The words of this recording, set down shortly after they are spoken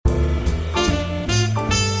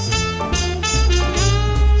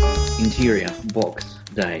Interior, box,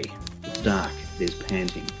 day. It's dark, there's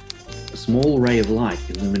panting. A small ray of light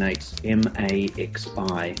illuminates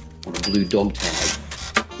MAXI on a blue dog tag.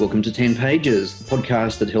 Welcome to 10 Pages, the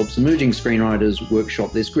podcast that helps emerging screenwriters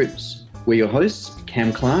workshop their scripts. We're your hosts,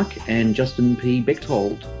 Cam Clark and Justin P.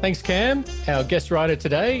 Bechtold. Thanks, Cam. Our guest writer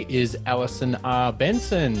today is Alison R.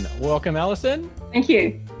 Benson. Welcome, Alison. Thank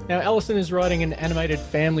you. Now, Alison is writing an animated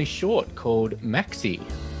family short called Maxi.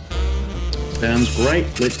 Sounds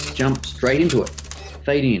great. Let's jump straight into it.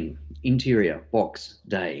 Fade in. Interior, box,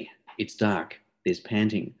 day. It's dark. There's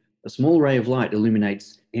panting. A small ray of light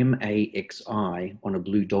illuminates MAXI on a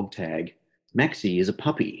blue dog tag. Maxi is a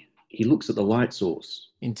puppy. He looks at the light source.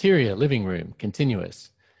 Interior, living room,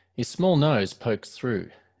 continuous. His small nose pokes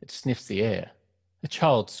through. It sniffs the air. The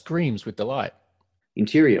child screams with delight.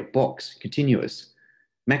 Interior, box, continuous.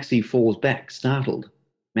 Maxi falls back, startled.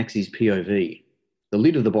 Maxi's POV. The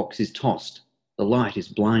lid of the box is tossed. The light is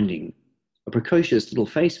blinding. A precocious little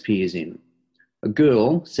face peers in. A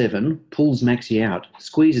girl, 7, pulls Maxi out,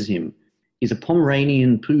 squeezes him. He's a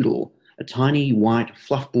Pomeranian poodle, a tiny white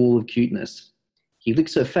fluff ball of cuteness. He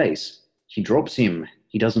licks her face. She drops him.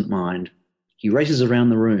 He doesn't mind. He races around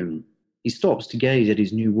the room. He stops to gaze at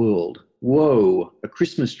his new world. Whoa, a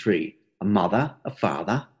Christmas tree, a mother, a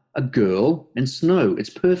father, a girl, and snow. It's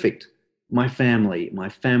perfect. My family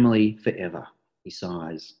forever. He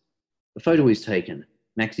sighs. The photo is taken.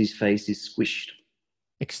 Maxi's face is squished.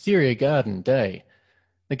 Exterior garden, day.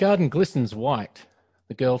 The garden glistens white.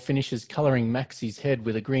 The girl finishes colouring Maxi's head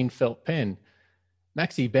with a green felt pen.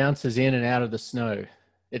 Maxi bounces in and out of the snow.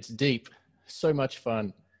 It's deep. So much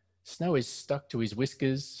fun. Snow is stuck to his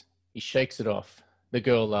whiskers. He shakes it off. The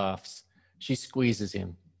girl laughs. She squeezes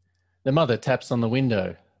him. The mother taps on the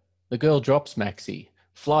window. The girl drops Maxi,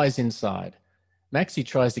 flies inside. Maxi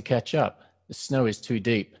tries to catch up. The snow is too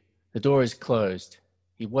deep. The door is closed.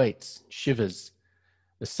 He waits, shivers.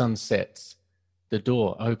 The sun sets. The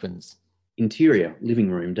door opens. Interior, living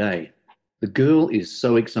room, day. The girl is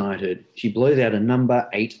so excited. She blows out a number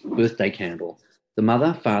 8 birthday candle. The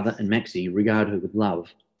mother, father, and Maxi regard her with love.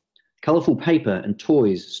 Colourful paper and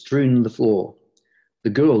toys strewn on the floor. The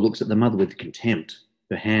girl looks at the mother with contempt,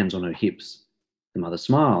 her hands on her hips. The mother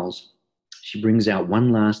smiles. She brings out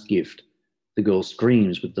one last gift. The girl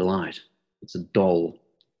screams with delight. It's a doll.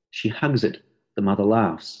 She hugs it. The mother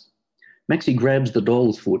laughs. Maxi grabs the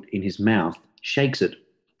doll's foot in his mouth, shakes it.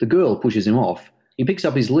 The girl pushes him off. He picks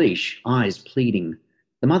up his leash, eyes pleading.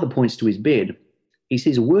 The mother points to his bed. He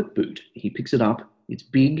sees a work boot. He picks it up. It's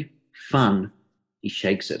big, fun. He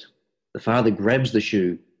shakes it. The father grabs the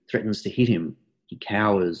shoe, threatens to hit him. He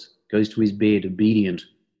cowers, goes to his bed, obedient,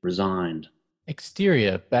 resigned.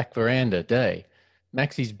 Exterior, back veranda, day.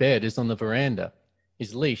 Maxi's bed is on the veranda.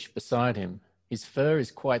 His leash beside him. His fur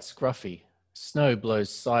is quite scruffy. Snow blows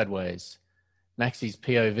sideways. Maxi's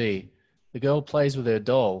POV. The girl plays with her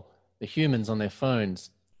doll. The humans on their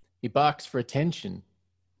phones. He barks for attention.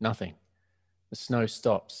 Nothing. The snow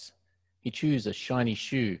stops. He chews a shiny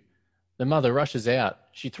shoe. The mother rushes out.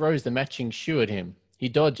 She throws the matching shoe at him. He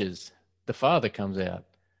dodges. The father comes out.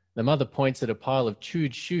 The mother points at a pile of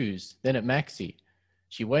chewed shoes, then at Maxi.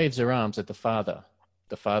 She waves her arms at the father.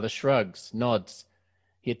 The father shrugs, nods.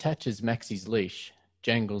 He attaches Maxi's leash,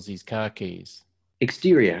 jangles his car keys.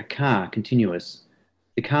 Exterior, car, continuous.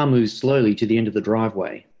 The car moves slowly to the end of the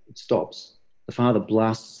driveway. It stops. The father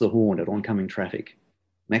blasts the horn at oncoming traffic.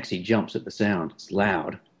 Maxi jumps at the sound. It's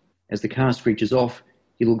loud. As the car screeches off,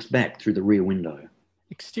 he looks back through the rear window.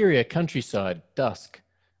 Exterior, countryside, dusk.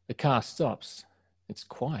 The car stops. It's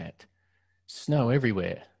quiet. Snow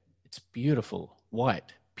everywhere. It's beautiful,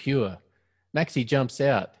 white, pure. Maxi jumps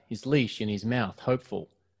out, his leash in his mouth, hopeful.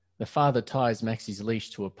 The father ties Maxi's leash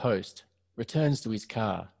to a post, returns to his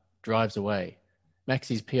car, drives away.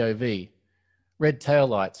 Maxi's POV. Red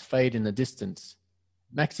taillights fade in the distance.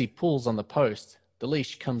 Maxi pulls on the post. The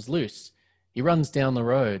leash comes loose. He runs down the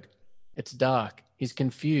road. It's dark. He's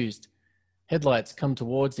confused. Headlights come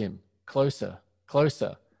towards him. Closer,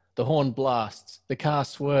 closer. The horn blasts. The car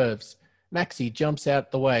swerves. Maxi jumps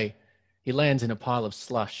out the way. He lands in a pile of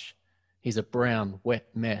slush. He's a brown, wet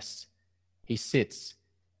mess. He sits.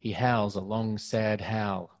 He howls a long, sad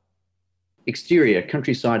howl. Exterior,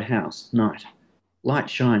 countryside house, night. Light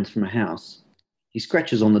shines from a house. He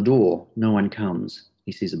scratches on the door. No one comes.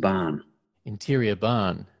 He sees a barn. Interior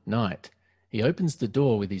barn, night. He opens the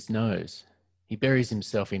door with his nose. He buries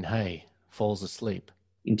himself in hay, falls asleep.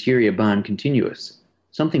 Interior barn, continuous.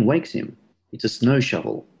 Something wakes him. It's a snow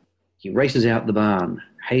shovel. He races out the barn,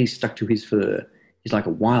 hay stuck to his fur. He's like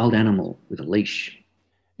a wild animal with a leash.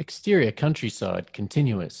 Exterior countryside,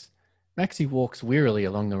 continuous. Maxi walks wearily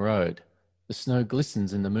along the road. The snow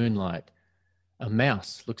glistens in the moonlight. A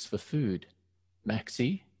mouse looks for food.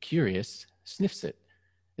 Maxie, curious, sniffs it.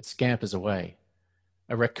 It scampers away.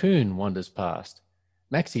 A raccoon wanders past.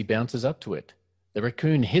 Maxie bounces up to it. The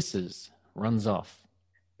raccoon hisses, runs off.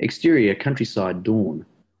 Exterior countryside dawn.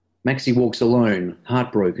 Maxie walks alone,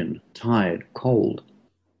 heartbroken, tired, cold.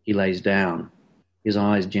 He lays down. His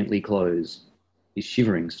eyes gently close. His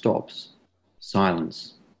shivering stops.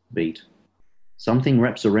 Silence. Beat. Something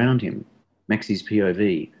wraps around him. Maxie's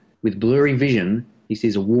POV. With blurry vision, he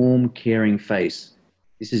sees a warm, caring face.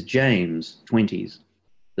 This is James, 20s.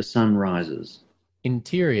 The sun rises.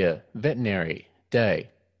 Interior, veterinary, day.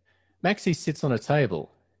 Maxie sits on a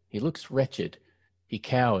table. He looks wretched. He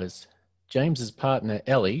cowers. James's partner,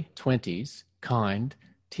 Ellie, 20s, kind,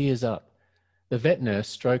 tears up. The vet nurse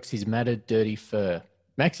strokes his matted, dirty fur.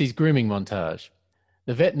 Maxie's grooming montage.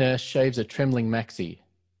 The vet nurse shaves a trembling Maxie.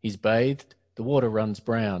 He's bathed. The water runs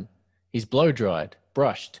brown. He's blow-dried,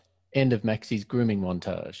 brushed. End of Maxie's grooming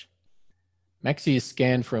montage. Maxie is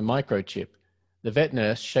scanned for a microchip. The vet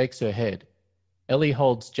nurse shakes her head. Ellie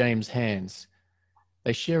holds James' hands.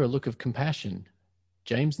 They share a look of compassion.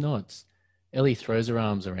 James nods. Ellie throws her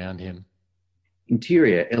arms around him.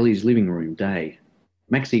 Interior, Ellie's living room, day.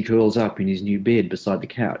 Maxie curls up in his new bed beside the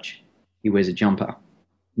couch. He wears a jumper.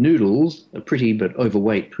 Noodles, a pretty but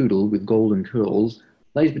overweight poodle with golden curls,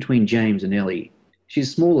 lays between James and Ellie.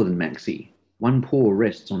 She's smaller than Maxie. One paw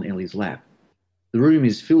rests on Ellie's lap. The room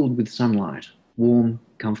is filled with sunlight, warm,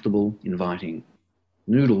 comfortable, inviting.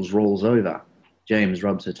 Noodles rolls over. James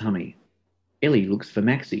rubs her tummy. Ellie looks for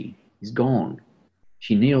Maxie. He's gone.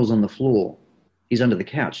 She kneels on the floor. He's under the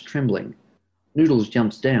couch, trembling. Noodles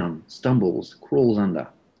jumps down, stumbles, crawls under,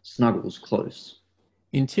 snuggles close.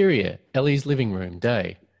 Interior, Ellie's living room,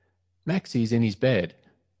 day. Maxie's in his bed.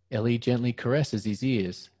 Ellie gently caresses his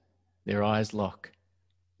ears. Their eyes lock.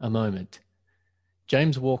 A moment.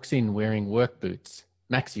 James walks in wearing work boots.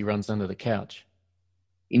 Maxie runs under the couch.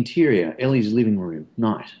 Interior, Ellie's living room,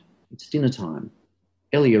 night. It's dinner time.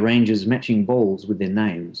 Ellie arranges matching bowls with their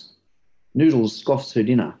names. Noodles scoffs her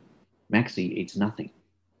dinner. Maxie eats nothing.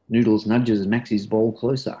 Noodles nudges Maxie's bowl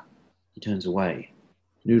closer. He turns away.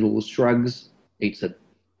 Noodles shrugs, eats it.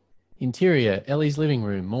 Interior, Ellie's living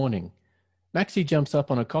room, morning. Maxie jumps up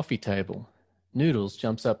on a coffee table. Noodles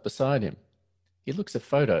jumps up beside him. He looks at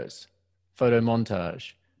photos. Photo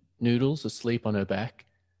montage. Noodles asleep on her back.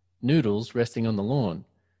 Noodles resting on the lawn.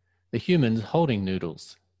 The humans holding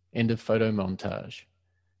Noodles. End of photo montage.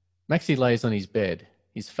 Maxie lays on his bed,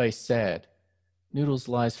 his face sad. Noodles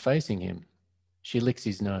lies facing him. She licks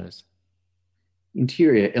his nose.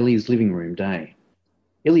 Interior, Ellie's living room, day.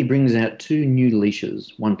 Ellie brings out two new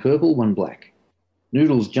leashes, one purple, one black.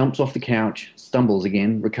 Noodles jumps off the couch, stumbles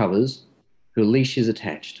again, recovers. Her leash is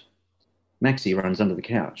attached. Maxie runs under the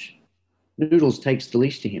couch. Noodles takes the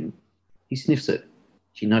leash to him. He sniffs it.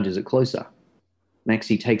 She nudges it closer.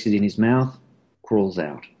 Maxie takes it in his mouth, crawls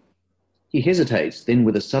out. He hesitates, then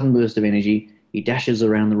with a sudden burst of energy, he dashes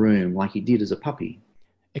around the room like he did as a puppy.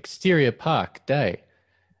 Exterior park, day.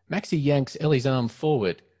 Maxie yanks Ellie's arm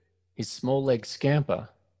forward. His small legs scamper.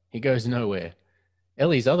 He goes nowhere.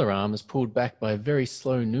 Ellie's other arm is pulled back by very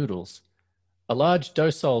slow Noodles. A large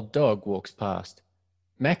docile dog walks past.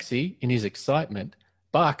 Maxie, in his excitement,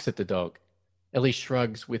 barks at the dog. Ellie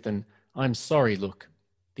shrugs with an "I'm sorry" look.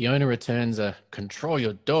 The owner returns a "control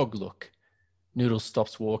your dog" look. Noodles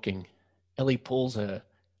stops walking. Ellie pulls her.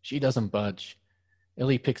 She doesn't budge.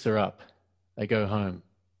 Ellie picks her up. They go home.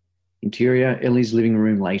 Interior, Ellie's living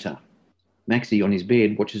room, later. Maxie on his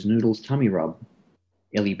bed watches Noodles' tummy rub.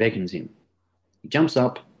 Ellie beckons him. He jumps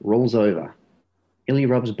up, rolls over. Ellie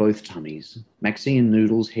rubs both tummies. Maxie and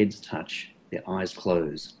Noodles' heads touch. Their eyes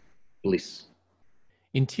close. Bliss.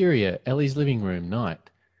 Interior, Ellie's living room, night.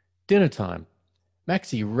 Dinner time.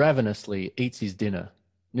 Maxie ravenously eats his dinner.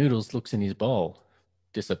 Noodles looks in his bowl.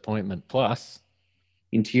 Disappointment plus.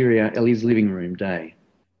 Interior, Ellie's living room, day.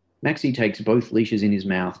 Maxie takes both leashes in his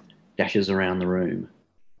mouth, dashes around the room.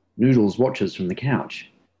 Noodles watches from the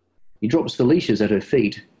couch. He drops the leashes at her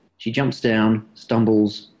feet. She jumps down,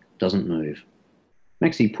 stumbles, doesn't move.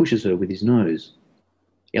 Maxie pushes her with his nose.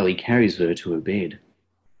 Ellie carries her to her bed.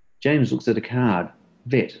 James looks at a card.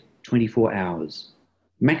 Vet, 24 hours.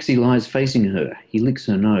 Maxie lies facing her. He licks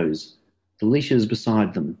her nose. The leashes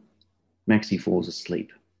beside them. Maxie falls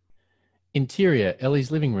asleep. Interior, Ellie's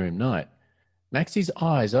living room, night. Maxie's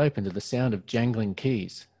eyes open to the sound of jangling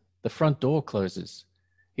keys. The front door closes.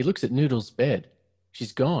 He looks at Noodles' bed.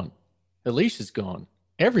 She's gone. Her leash is gone.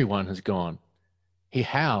 Everyone has gone. He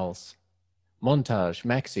howls. Montage,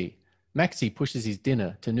 Maxie. Maxie pushes his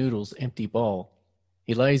dinner to Noodles' empty bowl.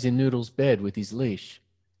 He lays in Noodles' bed with his leash.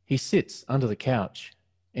 He sits under the couch.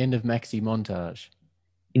 End of Maxi montage.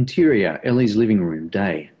 Interior, Ellie's living room,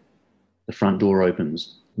 day. The front door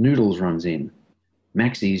opens. Noodles runs in.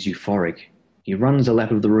 Maxi is euphoric. He runs a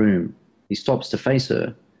lap of the room. He stops to face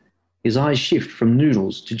her. His eyes shift from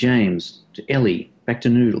Noodles to James, to Ellie, back to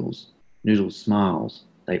Noodles. Noodles smiles.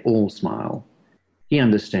 They all smile. He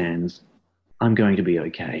understands. I'm going to be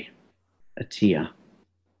okay. A tear.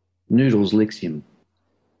 Noodles licks him.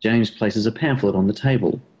 James places a pamphlet on the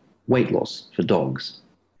table. Weight loss for dogs.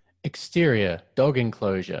 Exterior, dog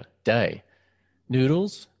enclosure, day.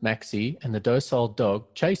 Noodles, Maxi, and the docile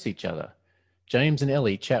dog chase each other. James and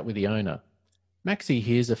Ellie chat with the owner. Maxi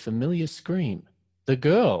hears a familiar scream. The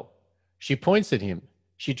girl! She points at him.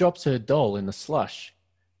 She drops her doll in the slush.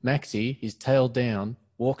 Maxi, his tail down,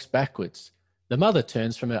 walks backwards. The mother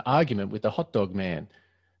turns from her argument with the hot dog man.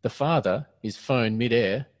 The father, his phone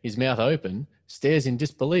mid-air, his mouth open, stares in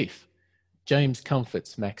disbelief. James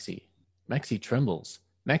comforts Maxi. Maxi trembles.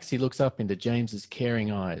 Maxi looks up into James's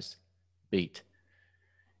caring eyes. Beat.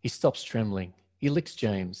 He stops trembling. He licks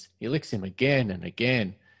James. He licks him again and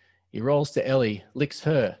again. He rolls to Ellie, licks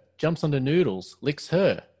her, jumps onto Noodles, licks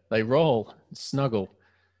her. They roll and snuggle.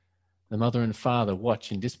 The mother and father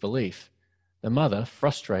watch in disbelief. The mother,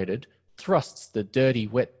 frustrated, thrusts the dirty,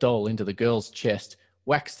 wet doll into the girl's chest,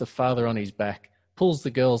 whacks the father on his back, pulls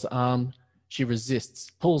the girl's arm. She resists,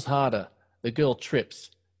 pulls harder. The girl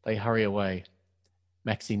trips. They hurry away.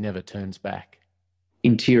 Maxi never turns back.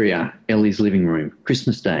 Interior, Ellie's living room,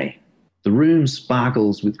 Christmas Day. The room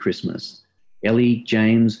sparkles with Christmas. Ellie,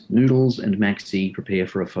 James, Noodles and Maxi prepare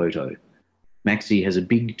for a photo. Maxi has a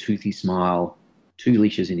big toothy smile, 2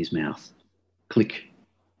 leashes in his mouth. Click.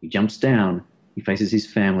 He jumps down. He faces his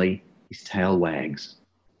family. His tail wags.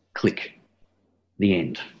 Click. The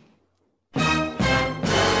end.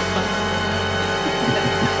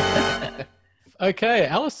 Okay,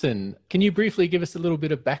 Alison, can you briefly give us a little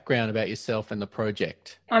bit of background about yourself and the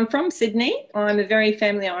project? I'm from Sydney. I'm a very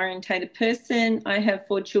family-orientated person. I have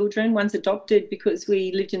 4 children. One's adopted because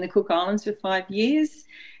we lived in the Cook Islands for 5 years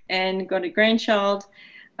and got a grandchild.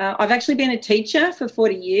 I've actually been a teacher for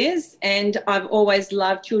 40 years and I've always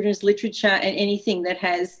loved children's literature and anything that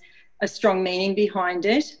has a strong meaning behind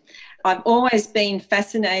it. I've always been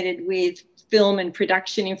fascinated with film and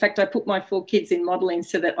production. In fact, I put my 4 kids in modelling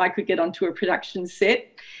so that I could get onto a production set,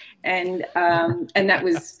 and that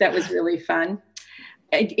was really fun.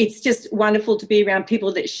 It's just wonderful to be around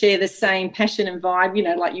people that share the same passion and vibe, you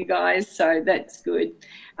know, like you guys. So that's good.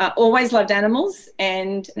 Always loved animals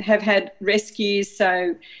and have had rescues.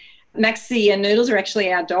 So Maxi and Noodles are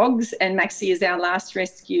actually our dogs, and Maxi is our last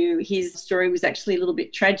rescue. His story was actually a little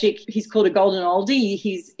bit tragic. He's called a golden oldie.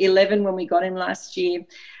 He's 11 when we got him last year.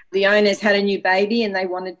 The owners had a new baby and they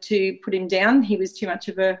wanted to put him down. He was too much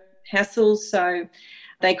of a hassle, so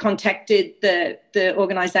they contacted the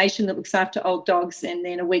organisation that looks after old dogs, and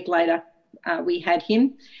then a week later we had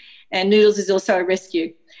him. And Noodles is also a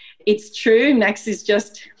rescue. It's true, Max is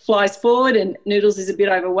just flies forward and Noodles is a bit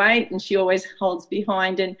overweight and she always holds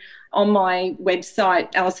behind. And on my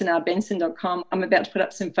website, alisonrbenson.com, I'm about to put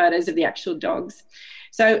up some photos of the actual dogs.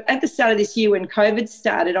 So at the start of this year when COVID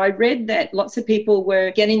started, I read that lots of people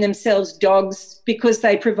were getting themselves dogs because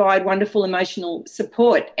they provide wonderful emotional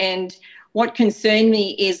support. And what concerned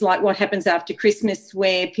me is like what happens after Christmas,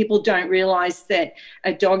 where people don't realise that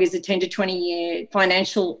a dog is a 10 to 20 year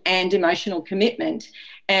financial and emotional commitment.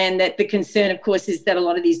 And that the concern, of course, is that a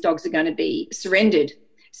lot of these dogs are going to be surrendered.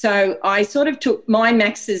 So I sort of took my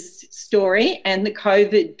Max's story and the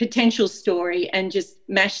COVID potential story and just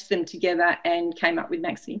mashed them together and came up with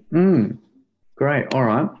Maxi. Great. All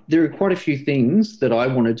right. There are quite a few things that I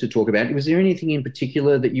wanted to talk about. Was there anything in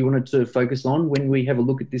particular that you wanted to focus on when we have a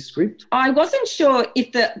look at this script? I wasn't sure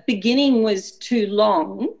if the beginning was too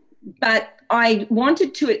long, but I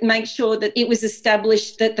wanted to make sure that it was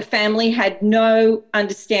established that the family had no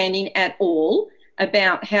understanding at all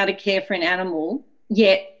about how to care for an animal,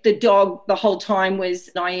 yet the dog the whole time was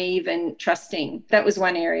naive and trusting. That was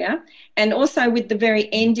one area. And also with the very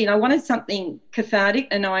ending, I wanted something cathartic,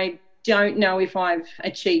 and I don't know if I've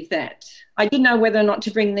achieved that. I didn't know whether or not to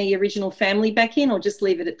bring the original family back in or just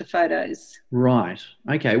leave it at the photos. Right.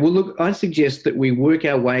 Okay. Well, look, I suggest that we work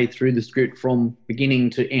our way through the script from beginning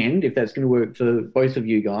to end, if that's going to work for both of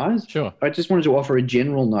you guys. Sure. I just wanted to offer a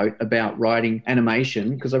general note about writing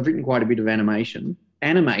animation, because I've written quite a bit of animation.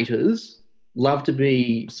 Animators love to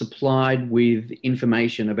be supplied with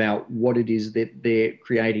information about what it is that they're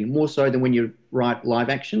creating, more so than when you write live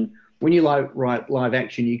action. When you write live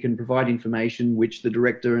action, you can provide information which the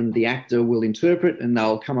director and the actor will interpret, and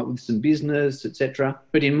they'll come up with some business, etc.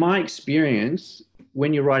 But in my experience,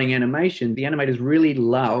 when you're writing animation, the animators really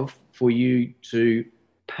love for you to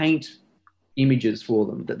paint images for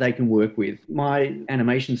them that they can work with. My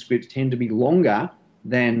animation scripts tend to be longer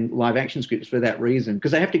than live action scripts for that reason,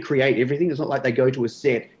 because they have to create everything. It's not like they go to a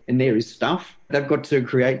set and there is stuff. They've got to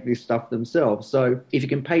create this stuff themselves. So if you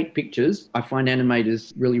can paint pictures, I find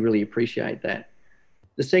animators really, really appreciate that.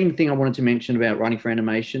 The second thing I wanted to mention about writing for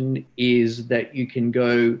animation is that you can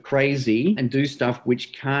go crazy and do stuff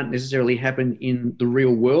which can't necessarily happen in the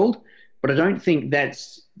real world. But I don't think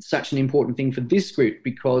that's such an important thing for this script,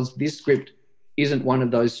 because this script isn't one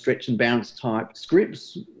of those stretch and bounce type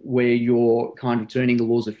scripts where you're kind of turning the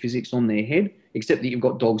laws of physics on their head, except that you've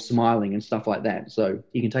got dogs smiling and stuff like that. So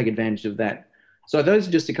you can take advantage of that. So those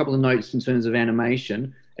are just a couple of notes in terms of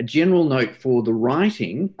animation. A general note for the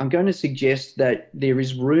writing, I'm going to suggest that there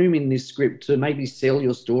is room in this script to maybe sell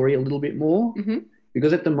your story a little bit more,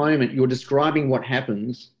 because at the moment you're describing what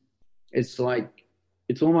happens. It's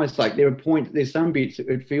almost like there's some bits,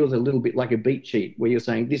 it feels a little bit like a beat sheet where you're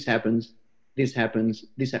saying this happens,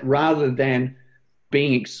 rather than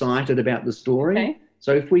being excited about the story. Okay.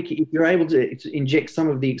 So if you're able to inject some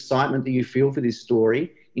of the excitement that you feel for this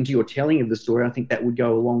story into your telling of the story, I think that would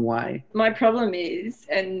go a long way. My problem is,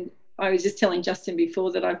 and I was just telling Justin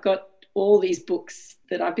before, that I've got all these books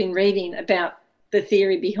that I've been reading about the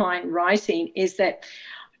theory behind writing, is that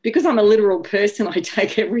because I'm a literal person, I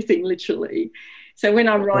take everything literally. So when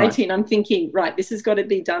I'm writing, I'm thinking, right, this has got to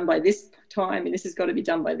be done by this time and this has got to be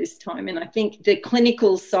done by this time. And I think the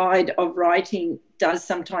clinical side of writing does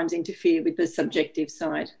sometimes interfere with the subjective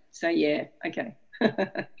side. So, yeah, okay.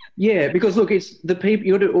 Yeah, because look, it's the people,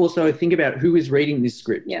 you got to also think about who is reading this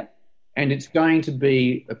script. Yeah. And it's going to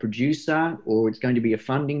be a producer, or it's going to be a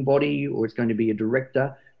funding body, or it's going to be a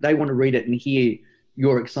director. They want to read it and hear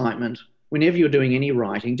your excitement. Whenever you're doing any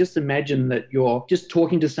writing, just imagine that you're just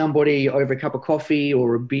talking to somebody over a cup of coffee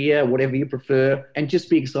or a beer, whatever you prefer, and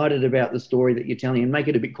just be excited about the story that you're telling and make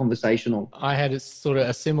it a bit conversational. I had a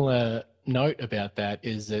similar note about that,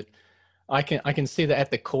 is that I can see that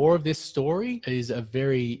at the core of this story is a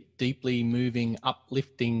very deeply moving,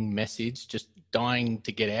 uplifting message, just dying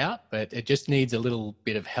to get out, but it just needs a little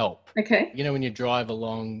bit of help. Okay. You know, when you drive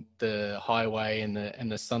along the highway and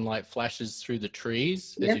the sunlight flashes through the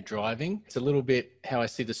trees as you're driving, it's a little bit how I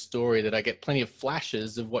see the story, that I get plenty of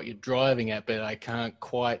flashes of what you're driving at, but I can't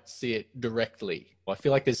quite see it directly. I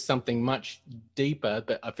feel like there's something much deeper,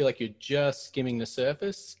 but I feel like you're just skimming the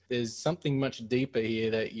surface. There's something much deeper here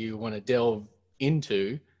that you want to delve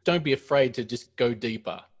into. Don't be afraid to just go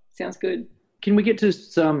deeper. Sounds good. Can we get to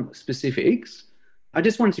some specifics? I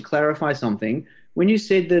just wanted to clarify something. When you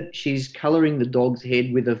said that she's colouring the dog's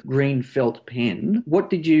head with a green felt pen, what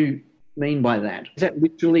did you mean by that? Is that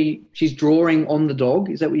literally she's drawing on the dog?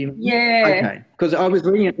 Is that what you mean? Yeah. Okay. Because I was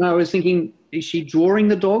reading it and I was thinking, is she drawing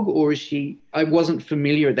the dog, or is she... I wasn't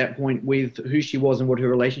familiar at that point with who she was and what her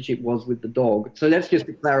relationship was with the dog. So that's just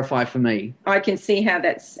to clarify for me. I can see how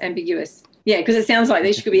that's ambiguous. Yeah, because it sounds like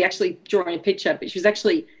she could be actually drawing a picture, but she was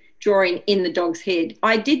actually drawing in the dog's head.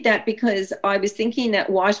 I did that because I was thinking that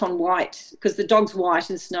white on white, because the dog's white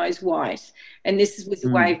and Snow's white, and this was a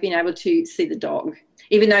way of being able to see the dog,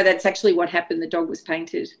 even though that's actually what happened. The dog was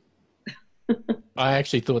painted. I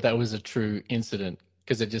actually thought that was a true incident,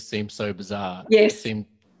 because it just seemed so bizarre. Yes. It seemed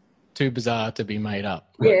too bizarre to be made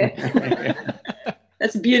up. Yeah.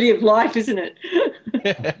 That's the beauty of life, isn't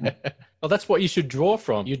it? Well, that's what you should draw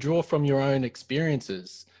from. You draw from your own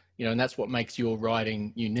experiences, and that's what makes your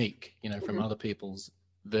writing unique, from other people's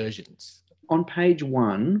versions. On page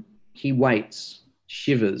 1, he waits,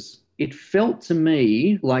 shivers. It felt to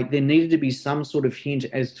me like there needed to be some sort of hint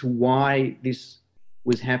as to why this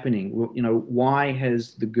was happening. Why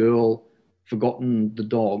has the girl forgotten the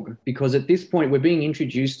dog? Because at this point we're being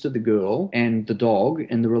introduced to the girl and the dog,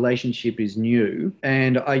 and the relationship is new.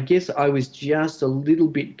 And I guess I was just a little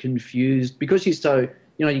bit confused, because she's so,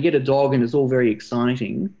 you get a dog and it's all very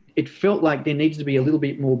exciting. It felt like there needs to be a little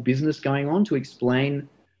bit more business going on to explain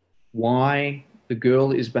why the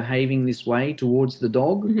girl is behaving this way towards the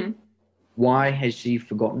dog. Mm-hmm. Why has she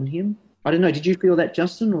forgotten him? I don't know. Did you feel that,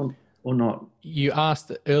 Justin, or not? You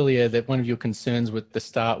asked earlier that one of your concerns with the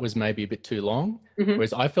start was maybe a bit too long,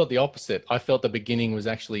 whereas I felt the opposite. I felt the beginning was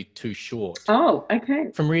actually too short. Oh,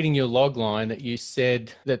 okay. From reading your log line, that you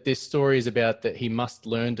said that this story is about that he must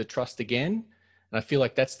learn to trust again. And I feel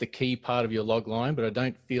like that's the key part of your log line, but I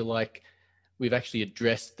don't feel like we've actually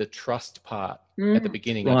addressed the trust part at the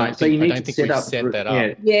beginning. Right. I don't So think, you need I don't to think set we've up, set that yeah.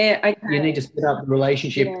 up. Yeah, okay. You need to set up the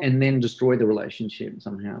relationship Yeah. and then destroy the relationship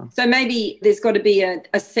somehow. So maybe there's got to be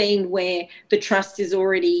a scene where the trust has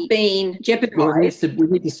already been jeopardized. Well, we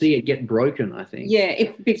need to see it get broken, I think.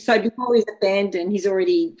 Yeah, so before he's abandoned, he's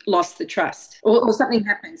already lost the trust, or something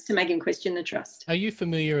happens to make him question the trust. Are you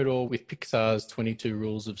familiar at all with Pixar's 22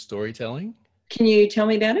 Rules of Storytelling? Can you tell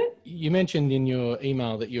me about it? You mentioned in your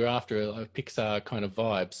email that you're after a Pixar kind of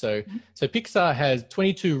vibe. So Pixar has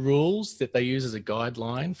 22 rules that they use as a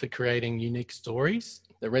guideline for creating unique stories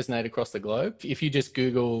that resonate across the globe. If you just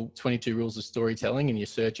Google 22 Rules of Storytelling in your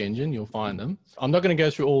search engine, you'll find them. I'm not going to go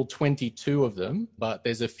through all 22 of them, but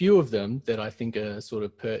there's a few of them that I think are sort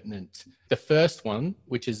of pertinent. The first one,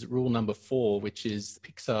 which is rule number 4, which is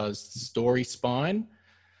Pixar's story spine.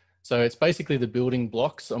 So it's basically the building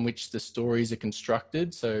blocks on which the stories are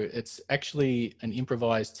constructed. So it's actually an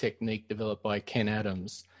improvised technique developed by Ken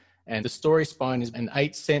Adams. And the story spine is an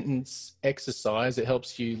 8-sentence exercise that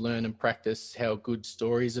helps you learn and practice how good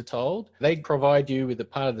stories are told. They provide you with a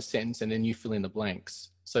part of the sentence and then you fill in the blanks.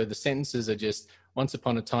 So the sentences are just, once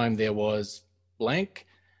upon a time there was blank,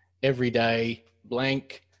 every day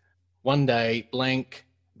blank, one day blank,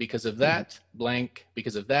 because of that blank,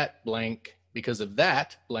 because of that blank, because of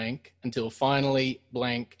that blank, until finally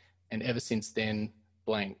blank, and ever since then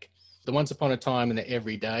blank. The once upon a time and the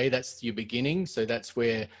everyday, that's your beginning. So that's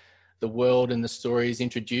where the world and the story is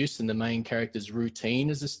introduced and the main character's routine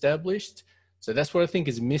is established. So that's what I think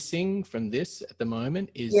is missing from this at the moment,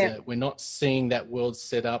 is that we're not seeing that world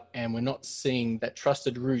set up and we're not seeing that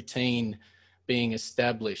trusted routine being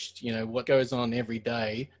established. You know, what goes on every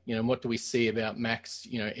day, you know, what do we see about Max,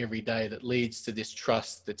 you know, every day that leads to this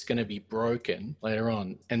trust that's going to be broken later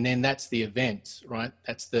on. And then that's the event, right?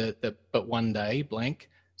 That's the but one day blank.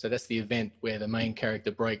 So that's the event where the main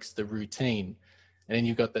character breaks the routine. And then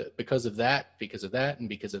you've got the because of that, and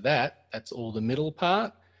because of that, that's all the middle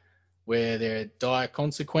part where there are dire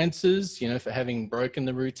consequences, you know, for having broken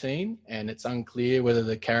the routine. And it's unclear whether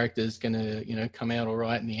the character is going to, you know, come out all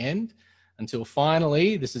right in the end. Until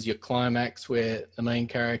finally, this is your climax where the main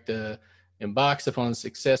character embarks upon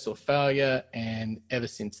success or failure. And ever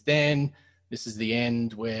since then, this is the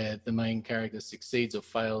end where the main character succeeds or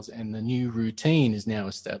fails and the new routine is now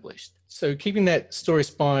established. So keeping that story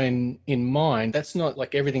spine in mind, that's not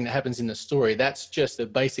like everything that happens in the story. That's just the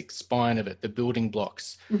basic spine of it, the building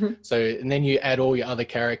blocks. So, and then you add all your other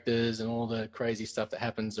characters and all the crazy stuff that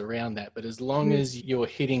happens around that. But as long as you're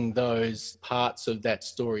hitting those parts of that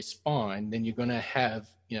story spine, then you're going to have,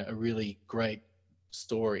 you know, a really great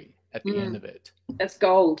story at the end of it. That's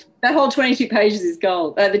gold. That whole 22 pages is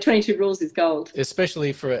gold. The 22 rules is gold.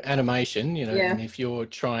 Especially for animation, you know, and if you're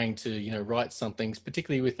trying to, you know, write something,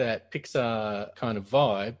 particularly with that Pixar kind of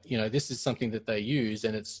vibe, you know, this is something that they use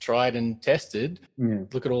and it's tried and tested.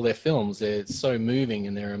 Look at all their films. They're so moving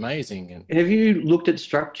and they're amazing. And have you looked at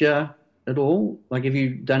structure at all? Like, have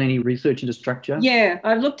you done any research into structure? Yeah,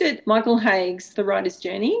 I've looked at Michael Haig's The Writer's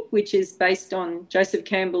Journey, which is based on Joseph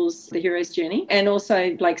Campbell's The Hero's Journey, and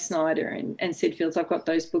also Blake Snyder and Sid Fields. I've got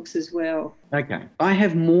those books as well. Okay. I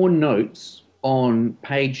have more notes on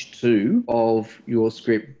page 2 of your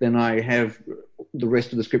script than I have the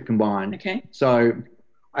rest of the script combined. Okay. So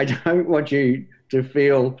I don't want you to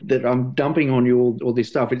feel that I'm dumping on you all this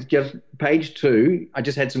stuff. It's just page 2. I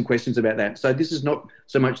just had some questions about that. So this is not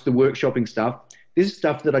so much the workshopping stuff. This is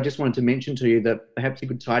stuff that I just wanted to mention to you that perhaps you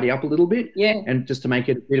could tidy up a little bit. And just to make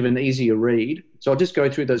it a bit of an easier read. So I'll just go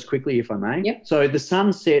through those quickly if I may. So the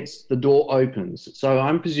sun sets, the door opens. So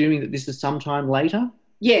I'm presuming that this is sometime later?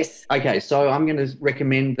 Yes. Okay, so I'm going to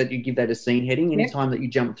recommend that you give that a scene heading. Anytime that you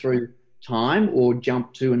jump through time or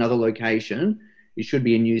jump to another location, it should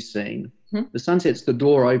be a new scene. The sun sets, the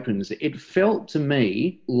door opens. It felt to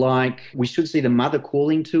me like we should see the mother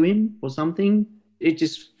calling to him or something. It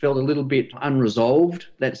just felt a little bit unresolved,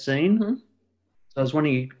 that scene. So I was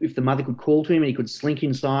wondering if the mother could call to him and he could slink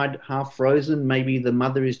inside half frozen. Maybe the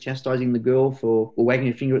mother is chastising the girl or wagging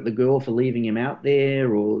a finger at the girl for leaving him out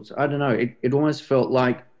there, or I don't know. It almost felt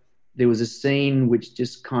like there was a scene which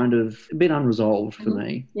just kind of a bit unresolved for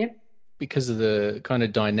me. Because of the kind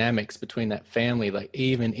of dynamics between that family, like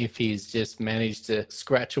even if he's just managed to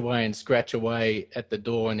scratch away at the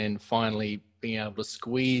door and then finally being able to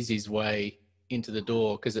squeeze his way into the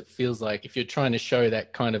door, because it feels like if you're trying to show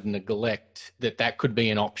that kind of neglect, that could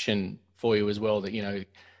be an option for you as well, that, you know,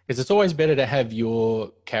 because it's always better to have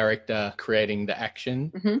your character creating the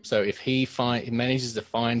action. So if he manages to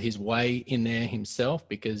find his way in there himself,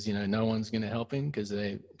 because, you know, no one's going to help him because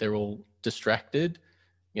they're all distracted,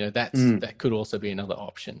 you know, that could also be another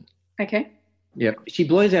option. Okay. Yep. She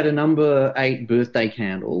blows out a number 8 birthday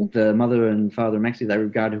candle. The mother and father of Maxie, they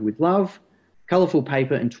regard her with love. Colourful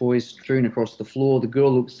paper and toys strewn across the floor. The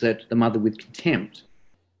girl looks at the mother with contempt.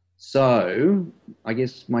 So I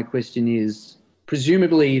guess my question is,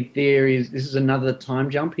 presumably this is another time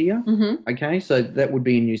jump here. Mm-hmm. Okay, so that would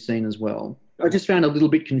be a new scene as well. I just found it a little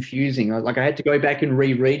bit confusing. I had to go back and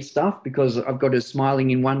reread stuff because I've got her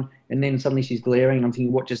smiling in one and then suddenly she's glaring. I'm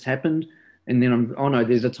thinking, what just happened? And then oh no,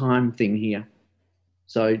 there's a time thing here.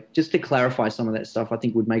 So just to clarify some of that stuff, I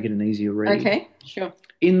think would make it an easier read. Okay, sure.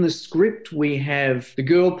 In the script, we have the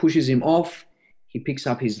girl pushes him off. He picks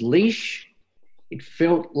up his leash. It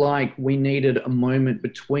felt like we needed a moment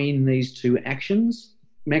between these two actions.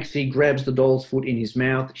 Maxie grabs the doll's foot in his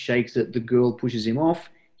mouth, shakes it. The girl pushes him off.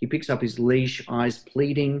 He picks up his leash, eyes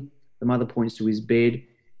pleading. The mother points to his bed.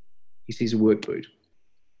 He sees a work boot.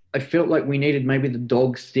 I felt like we needed maybe the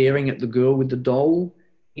dog staring at the girl with the doll,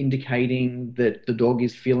 indicating that the dog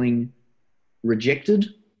is feeling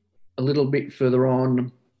rejected. A little bit further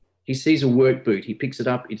on, he sees a work boot. He picks it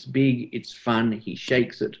up. It's big. It's fun. He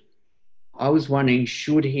shakes it. I was wondering,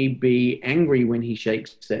 should he be angry when he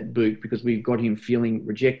shakes that boot because we've got him feeling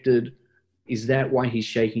rejected? Is that why he's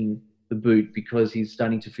shaking the boot? Because he's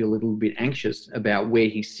starting to feel a little bit anxious about where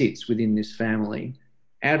he sits within this family?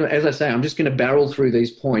 As I say, I'm just going to barrel through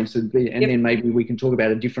these points and then maybe we can talk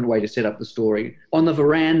about a different way to set up the story. On the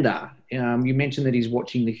veranda, you mentioned that he's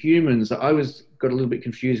watching the humans. I got a little bit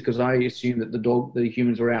confused because I assumed that the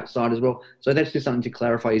humans were outside as well. So that's just something to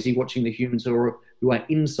clarify. Is he watching the humans who are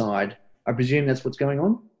inside? I presume that's what's going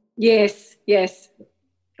on? Yes.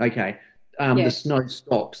 Okay. The snow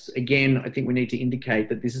stops. Again, I think we need to indicate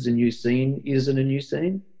that this is a new scene. Is it a new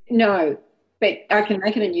scene? No, but I can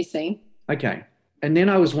make it a new scene. Okay. And then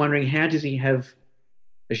I was wondering, how does he have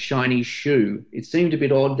a shiny shoe? It seemed a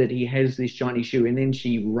bit odd that he has this shiny shoe and then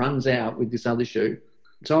she runs out with this other shoe.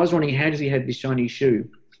 So I was wondering, how does he have this shiny shoe?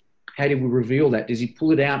 How did we reveal that? Does he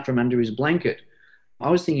pull it out from under his blanket?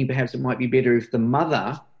 I was thinking perhaps it might be better if the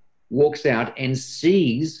mother walks out and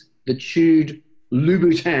sees the chewed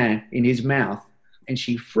Louboutin in his mouth and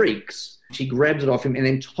she freaks. She grabs it off him and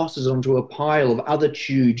then tosses it onto a pile of other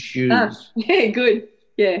chewed shoes. Yeah, good.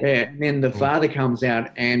 Yeah. And then the father comes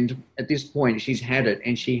out and at this point she's had it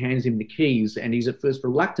and she hands him the keys and he's at first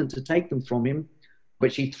reluctant to take them from him,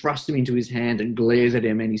 but she thrusts them into his hand and glares at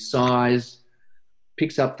him and he sighs,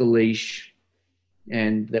 picks up the leash,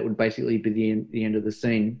 and that would basically be the end of the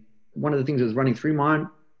scene. One of the things that was running through my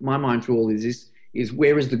mind through all of this is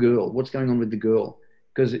where is the girl? What's going on with the girl?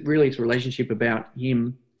 Because it's a relationship about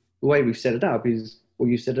him. The way we've set it up is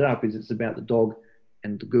it's about the dog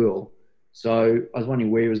and the girl. So I was wondering,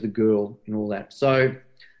 where is the girl in all that? So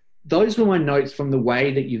those were my notes from the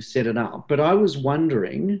way that you've set it up. But I was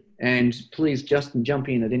wondering, and please, Justin, jump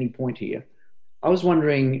in at any point here. I was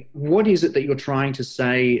wondering, what is it that you're trying to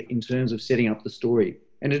say in terms of setting up the story?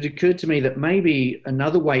 And it occurred to me that maybe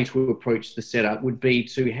another way to approach the setup would be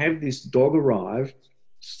to have this dog arrive,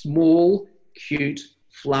 small, cute,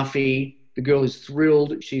 fluffy. The girl is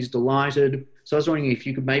thrilled. She's delighted. So I was wondering if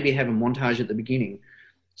you could maybe have a montage at the beginning.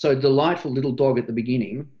 So delightful little dog at the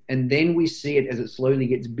beginning, and then we see it as it slowly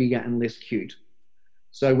gets bigger and less cute.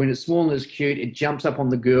 So when it's small and it's cute, it jumps up on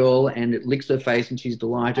the girl and it licks her face and she's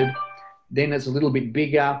delighted. Then it's a little bit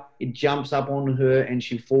bigger. It jumps up on her and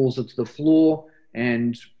she falls to the floor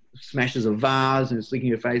and smashes a vase and it's licking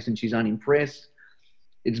her face and she's unimpressed.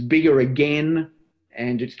 It's bigger again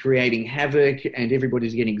and it's creating havoc and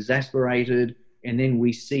everybody's getting exasperated. And then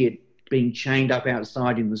we see it being chained up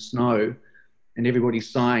outside in the snow and everybody's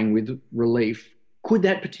sighing with relief. Could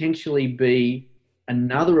that potentially be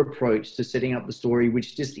another approach to setting up the story,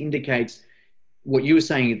 which just indicates what you were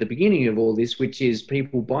saying at the beginning of all this, which is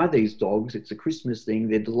people buy these dogs, it's a Christmas thing,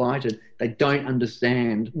 they're delighted, they don't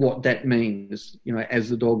understand what that means, as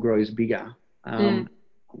the dog grows bigger.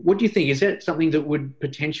 What do you think? Is that something that would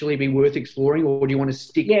potentially be worth exploring, or do you want to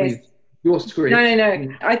stick with your script? No.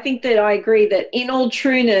 I think that I agree that in all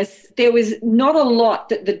trueness, there was not a lot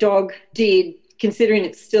that the dog did, considering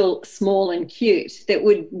it's still small and cute, that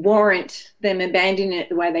would warrant them abandoning it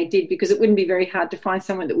the way they did, because it wouldn't be very hard to find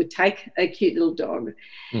someone that would take a cute little dog.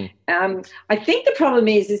 I think the problem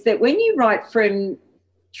is that when you write from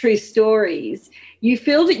true stories, you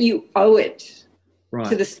feel that you owe it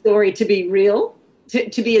to the story to be real,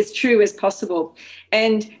 to be as true as possible.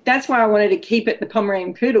 And that's why I wanted to keep it the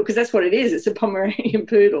Pomeranian Poodle, because that's what it is. It's a Pomeranian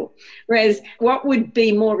Poodle. Whereas what would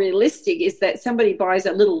be more realistic is that somebody buys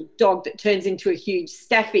a little dog that turns into a huge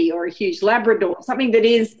Staffy or a huge Labrador, something that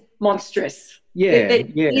is monstrous.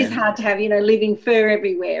 It is hard to have, living fur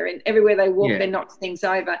everywhere, and everywhere they walk, they knock things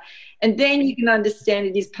over. And then you can understand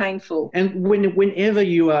it is painful. And whenever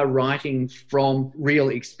you are writing from real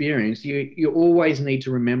experience, you always need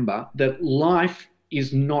to remember that life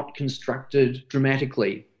is not constructed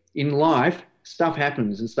dramatically. In life, stuff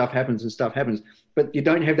happens and stuff happens and stuff happens, but you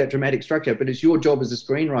don't have that dramatic structure. But it's your job as a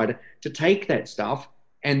screenwriter to take that stuff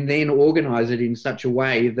and then organize it in such a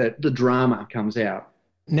way that the drama comes out.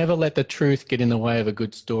 Never let the truth get in the way of a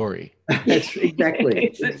good story. That's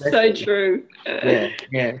exactly. It's so true.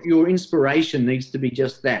 Yeah. Your inspiration needs to be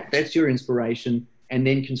just that. That's your inspiration, and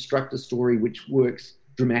then construct a story which works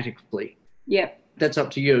dramatically. Yeah. That's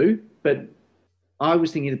up to you. But I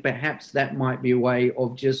was thinking that perhaps that might be a way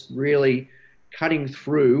of just really cutting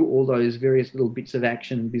through all those various little bits of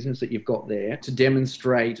action business that you've got there to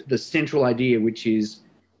demonstrate the central idea, which is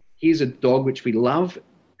here's a dog which we love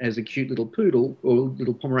as a cute little poodle or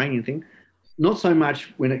little Pomeranian thing, not so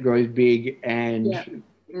much when it grows big and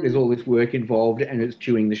there's all this work involved and it's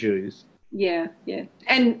chewing the shoes. Yeah.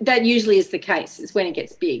 And that usually is the case. It's when it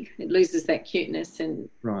gets big. It loses that cuteness and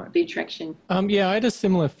the attraction. I had a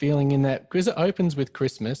similar feeling in that because it opens with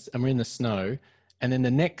Christmas and we're in the snow, and then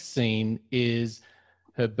the next scene is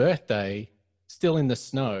her birthday still in the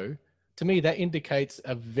snow. To me, that indicates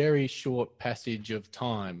a very short passage of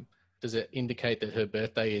time. Does it indicate that her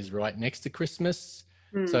birthday is right next to Christmas?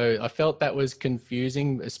 So I felt that was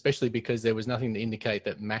confusing, especially because there was nothing to indicate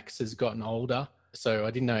that Max has gotten older. So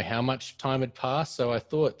I didn't know how much time had passed. So I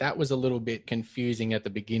thought that was a little bit confusing at the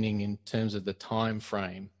beginning in terms of the time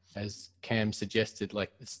frame. As Cam suggested,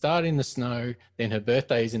 like it started in the snow, then her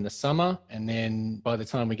birthday is in the summer, and then by the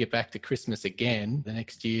time we get back to Christmas again, the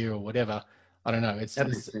next year or whatever, I don't know. That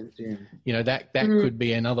makes sense, that could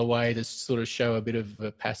be another way to sort of show a bit of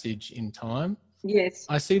a passage in time. Yes.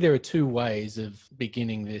 I see there are two ways of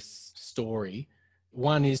beginning this story.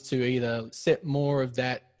 One is to either set more of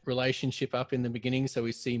that relationship up in the beginning, so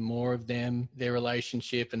we see more of them, their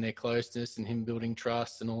relationship and their closeness and him building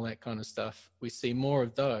trust and all that kind of stuff. We see more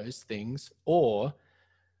of those things, or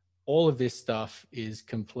all of this stuff is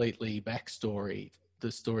completely backstory.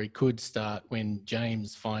 The story could start when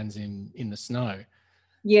James finds him in the snow.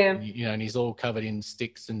 Yeah. And he's all covered in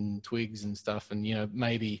sticks and twigs and stuff. And,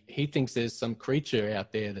 maybe he thinks there's some creature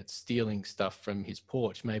out there that's stealing stuff from his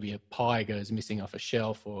porch. Maybe a pie goes missing off a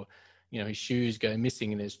shelf, or, his shoes go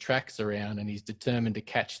missing and there's tracks around, and he's determined to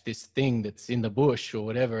catch this thing that's in the bush or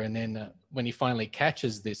whatever. And then when he finally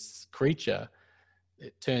catches this creature,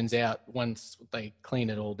 it turns out once they clean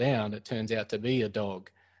it all down, it turns out to be a dog.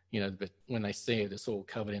 But when they see it, it's all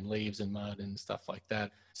covered in leaves and mud and stuff like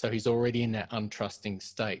that. So he's already in that untrusting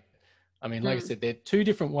state. I mean, like I said, there are two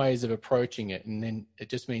different ways of approaching it. And then it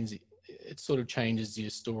just means it sort of changes your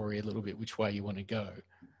story a little bit, which way you want to go.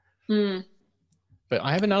 But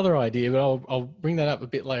I have another idea, but I'll bring that up a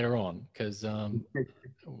bit later on because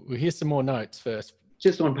we'll hear some more notes first.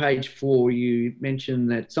 Just on page 4, you mentioned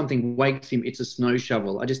that something wakes him. It's a snow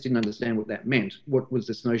shovel. I just didn't understand what that meant. What was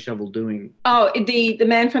the snow shovel doing? Oh, the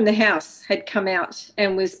man from the house had come out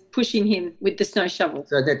and was pushing him with the snow shovel.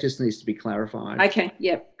 So that just needs to be clarified. Okay,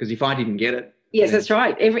 yep. Because if I didn't get it. Yes, that's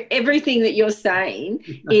right. Everything that you're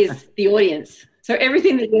saying is the audience. So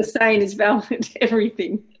everything that you're saying is valid,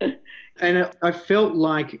 everything. And I felt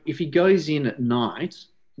like if he goes in at night,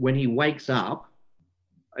 when he wakes up,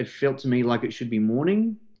 it felt to me like it should be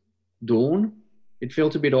morning, dawn. It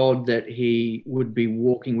felt a bit odd that he would be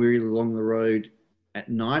walking wearily along the road at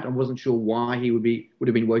night. I wasn't sure why he would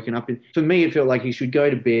have been woken up. For me, it felt like he should go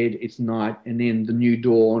to bed, it's night, and then the new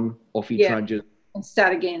dawn, off he trudges. And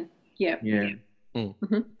start again. Yeah.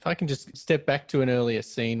 If I can just step back to an earlier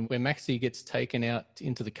scene where Maxie gets taken out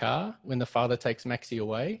into the car when the father takes Maxie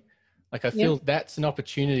away. Like I feel that's an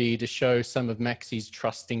opportunity to show some of Maxie's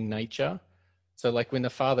trusting nature. So like when the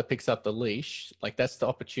father picks up the leash, like that's the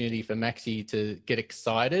opportunity for Maxie to get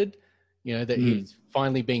excited, that he's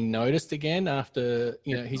finally being noticed again after,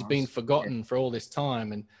 he's been forgotten for all this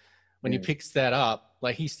time. And when he picks that up,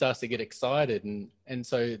 like he starts to get excited. And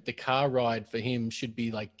so the car ride for him should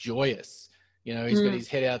be like joyous. He's got his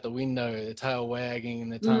head out the window, the tail wagging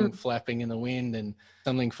and the tongue flapping in the wind, and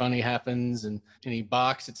something funny happens and he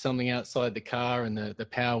barks at something outside the car, and the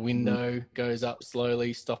power window goes up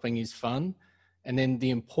slowly, stopping his fun. And then the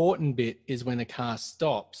important bit is when the car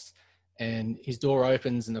stops and his door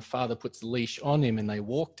opens and the father puts the leash on him and they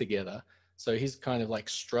walk together. So he's kind of like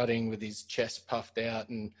strutting with his chest puffed out,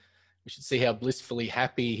 and we should see how blissfully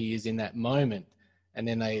happy he is in that moment. And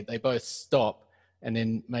then they both stop, and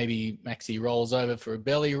then maybe Maxie rolls over for a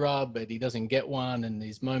belly rub, but he doesn't get one, and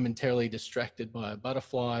he's momentarily distracted by a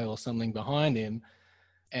butterfly or something behind him.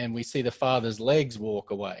 and we see the father's legs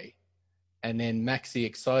walk away. And then Maxie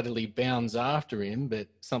excitedly bounds after him, but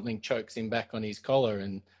something chokes him back on his collar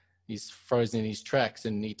and he's frozen in his tracks,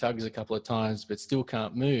 and he tugs a couple of times but still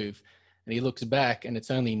can't move. And he looks back, and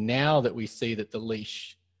it's only now that we see that the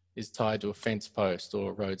leash is tied to a fence post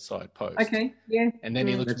or a roadside post. Okay, yeah. And then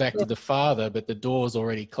he looks back to the father, but the door's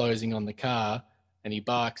already closing on the car, and he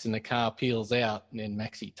barks and the car peels out, and then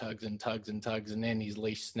Maxie tugs and tugs and tugs, and then his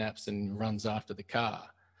leash snaps and runs after the car.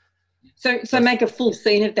 So make a full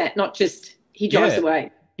scene of that, not just he drives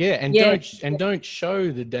away. Yeah, and don't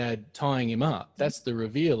show the dad tying him up. That's the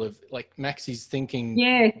reveal of, like, Maxie's thinking,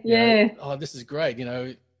 you know, oh, this is great, you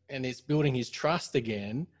know, and it's building his trust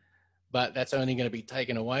again, but that's only going to be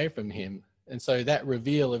taken away from him. And so that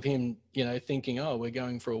reveal of him, you know, thinking, oh, we're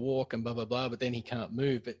going for a walk and blah, blah, blah, but then he can't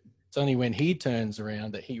move. But it's only when he turns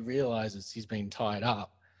around that he realizes he's been tied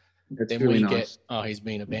up. That's then really we nice. get, oh, he's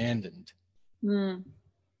been abandoned. Mm.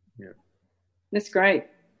 Yeah. That's great.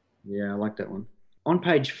 Yeah, I like that one. On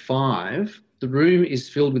page 5, the room is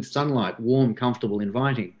filled with sunlight, warm, comfortable,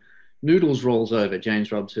 inviting. Noodles rolls over.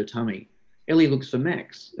 James rubs her tummy. Ellie looks for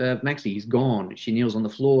Maxie. He's gone. She kneels on the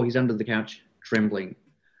floor. He's under the couch, trembling.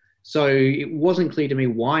 So it wasn't clear to me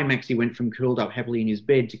why Maxie went from curled up happily in his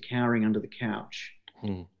bed to cowering under the couch.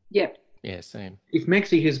 Yep. Yeah, same. If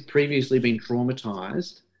Maxie has previously been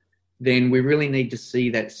traumatised, then we really need to see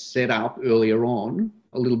that set up earlier on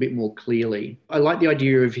a little bit more clearly. I like the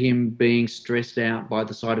idea of him being stressed out by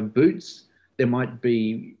the sight of boots. There might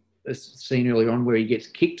be a scene earlier on where he gets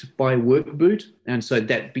kicked by a work boot, and so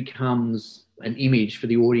that becomes an image for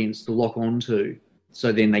the audience to lock onto.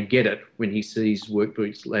 So then they get it when he sees work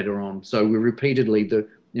boots later on. So we repeatedly,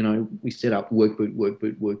 we set up work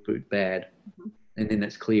boot, bad. And then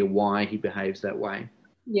it's clear why he behaves that way.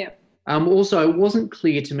 Yeah. Also, it wasn't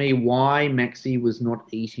clear to me why Maxie was not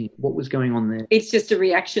eating. What was going on there? It's just a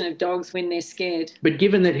reaction of dogs when they're scared. But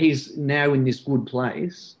given that he's now in this good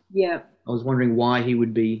place, yeah, I was wondering why he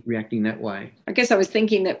would be reacting that way. I guess I was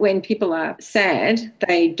thinking that when people are sad,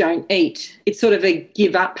 they don't eat. It's sort of a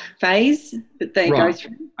give up phase that they go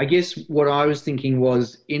through. I guess what I was thinking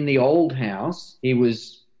was, in the old house, he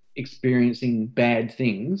was experiencing bad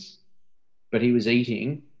things, but he was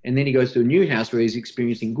eating. And then he goes to a new house where he's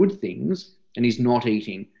experiencing good things and he's not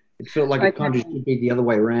eating. It felt like it kind of should be the other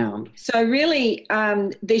way around. So really,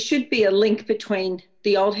 there should be a link between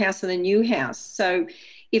the old house and the new house. So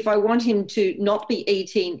if I want him to not be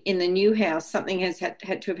eating in the new house, something has had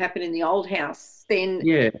to have happened in the old house, then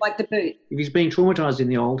like the boot. If he's being traumatised in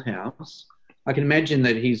the old house, I can imagine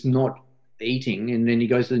that he's not eating, and then he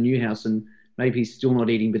goes to the new house and maybe he's still not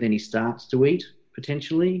eating, but then he starts to eat.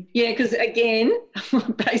 Potentially. Yeah, because again,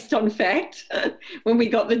 based on fact, when we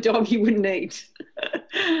got the dog, he wouldn't eat.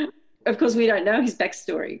 Of course, we don't know his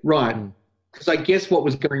backstory. Right. Because I guess what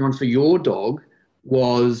was going on for your dog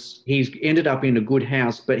was he's ended up in a good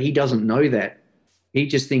house, but he doesn't know that. He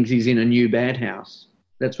just thinks he's in a new bad house.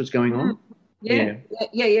 That's what's going on? Yeah,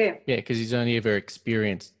 because he's only ever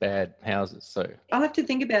experienced bad houses. So I'll have to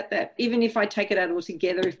think about that. Even if I take it out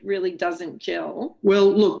altogether, if it really doesn't gel. Well,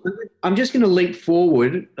 look, I'm just going to leap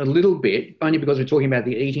forward a little bit, only because we're talking about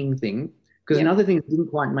the eating thing. Because another thing that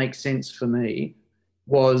didn't quite make sense for me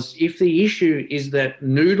was, if the issue is that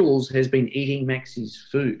Noodles has been eating Maxie's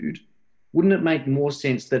food, wouldn't it make more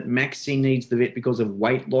sense that Maxie needs the vet because of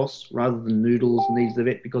weight loss rather than Noodles needs the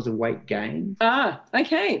vet because of weight gain? Ah,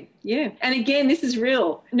 okay. Yeah. And again, this is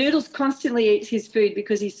real. Noodles constantly eats his food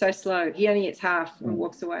because he's so slow. He only eats half and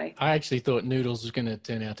walks away. I actually thought Noodles was going to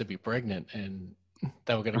turn out to be pregnant and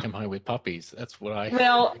they were going to come home with puppies. That's what I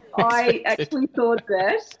I actually thought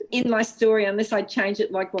that in my story, unless I change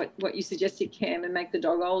it like what you suggested, Cam, and make the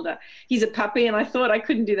dog older. He's a puppy, and I thought I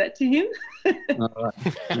couldn't do that to him.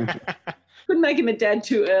 Couldn't make him a dad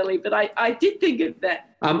too early, but I did think of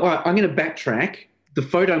that. All right, I'm going to backtrack. The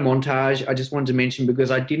photo montage, I just wanted to mention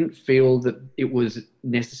because I didn't feel that it was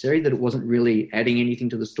necessary, that it wasn't really adding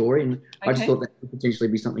anything to the story, and I just thought that could potentially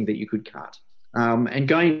be something that you could cut. And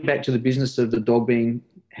going back to the business of the dog being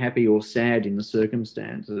happy or sad in the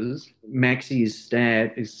circumstances, Maxie is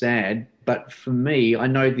sad, but for me, I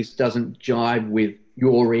know this doesn't jive with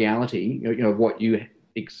your reality, what you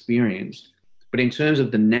experienced, but in terms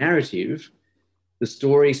of the narrative, the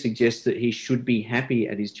story suggests that he should be happy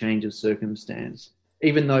at his change of circumstance,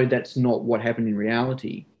 even though that's not what happened in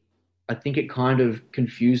reality. I think it kind of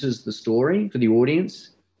confuses the story for the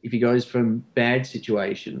audience if he goes from bad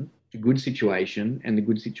situation to good situation, and the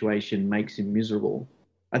good situation makes him miserable.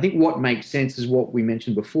 I think what makes sense is what we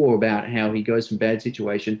mentioned before about how he goes from bad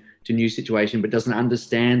situation to new situation, but doesn't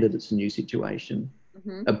understand that it's a new situation,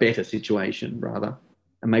 a better situation rather.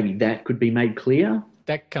 And maybe that could be made clear.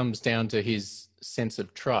 that comes down to his sense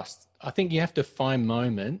of trust. I think you have to find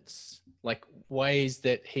moments, like ways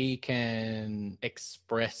that he can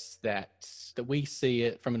express that we see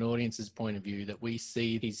it from an audience's point of view, that we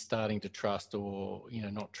see he's starting to trust or,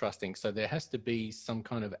 not trusting. So there has to be some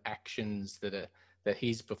kind of actions that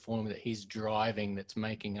he's performing, that he's driving, that's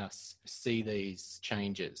making us see these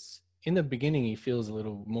changes. In the beginning, he feels a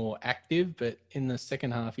little more active, but in the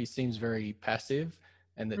second half, he seems very passive,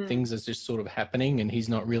 and that things are just sort of happening and he's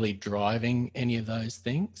not really driving any of those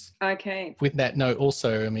things. Okay. With that note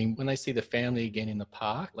also, I mean, when they see the family again in the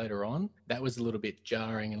park later on, that was a little bit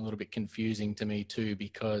jarring and a little bit confusing to me too,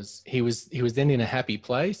 because he was then in a happy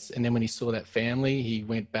place, and then when he saw that family, he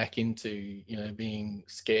went back into, being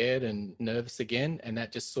scared and nervous again, and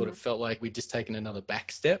that just sort of felt like we'd just taken another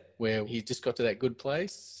back step where he just got to that good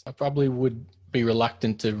place. I probably would be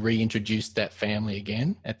reluctant to reintroduce that family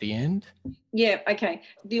again at the end. Yeah, okay.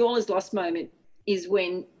 The all is lost moment is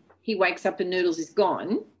when he wakes up and Noodles is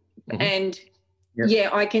gone. Mm-hmm. And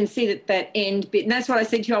I can see that end bit. And that's what I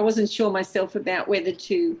said to you. I wasn't sure myself about whether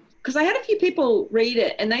to, because I had a few people read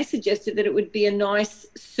it and they suggested that it would be a nice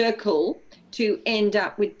circle to end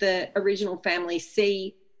up with the original family,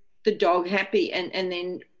 see the dog happy and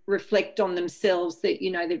then reflect on themselves that,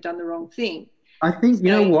 they've done the wrong thing. I think, you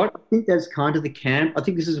know what? I think that's kind of the camp. I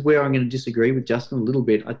think this is where I'm going to disagree with Justin a little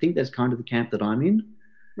bit. I think that's kind of the camp that I'm in.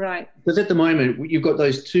 Right. Because at the moment, you've got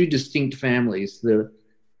those two distinct families, the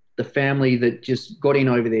family that just got in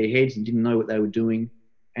over their heads and didn't know what they were doing,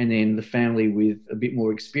 and then the family with a bit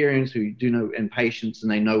more experience who do know, and patience,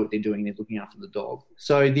 and they know what they're doing, they're looking after the dog.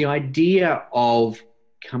 So the idea of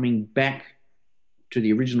coming back to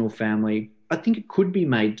the original family, I think it could be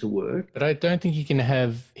made to work. But I don't think you can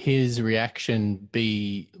have his reaction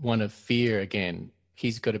be one of fear again.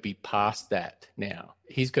 He's got to be past that now.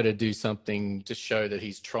 He's got to do something to show that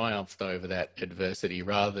he's triumphed over that adversity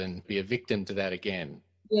rather than be a victim to that again.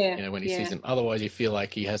 Yeah. When he sees him. Otherwise, you feel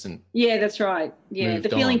like he hasn't. Yeah, that's right. Yeah. The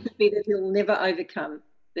feeling on. Could be that he'll never overcome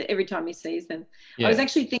every time he sees them. Yeah. I was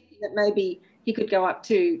actually thinking that maybe he could go up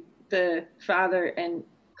to the father and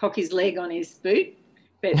cock his leg on his boot.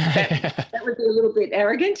 But that would be a little bit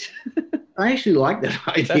arrogant. I actually like that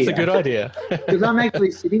idea. That's a good idea. Because I'm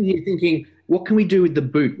actually sitting here thinking, what can we do with the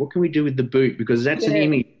boot? What can we do with the boot? Because that's an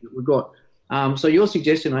image that we've got. So your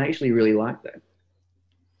suggestion, I actually really like that.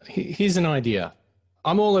 Here's an idea.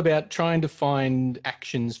 I'm all about trying to find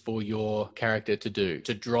actions for your character to do,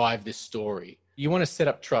 to drive this story. You want to set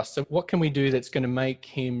up trust. So what can we do that's going to make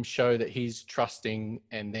him show that he's trusting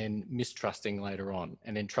and then mistrusting later on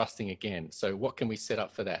and then trusting again? So what can we set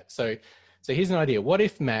up for that? So here's an idea. What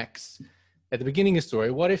if Max, at the beginning of the story,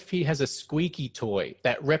 what if he has a squeaky toy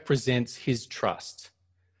that represents his trust?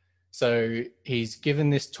 So he's given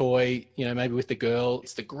this toy, maybe with the girl.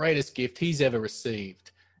 It's the greatest gift he's ever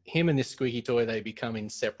received. Him and this squeaky toy, they become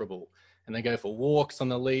inseparable. And they go for walks on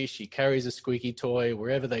the leash. He carries a squeaky toy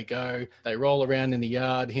wherever they go. They roll around in the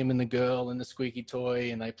yard, him and the girl and the squeaky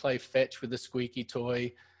toy, and they play fetch with the squeaky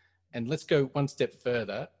toy. And let's go one step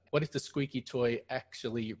further. What if the squeaky toy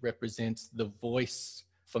actually represents the voice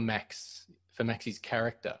for Maxie's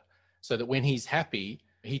character? So that when he's happy,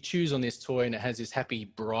 he chews on this toy and it has this happy,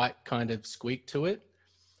 bright kind of squeak to it.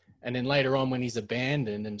 And then later on, when he's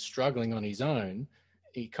abandoned and struggling on his own,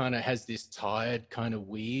 he kind of has this tired kind of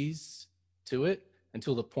wheeze to it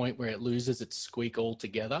until the point where it loses its squeak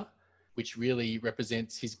altogether, which really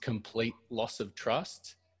represents his complete loss of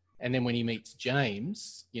trust. And then when he meets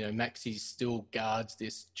James, Maxie still guards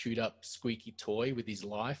this chewed up squeaky toy with his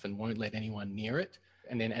life and won't let anyone near it.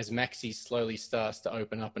 And then as Maxie slowly starts to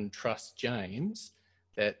open up and trust James,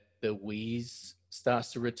 that the wheeze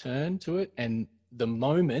starts to return to it. And the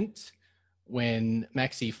moment when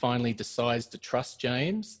Maxie finally decides to trust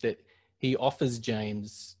James, that he offers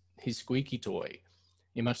James his squeaky toy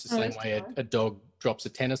in much the same way a dog drops a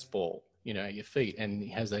tennis ball, at your feet, and he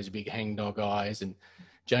has those big hangdog eyes. And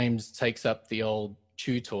James takes up the old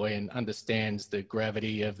chew toy and understands the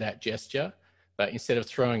gravity of that gesture. But instead of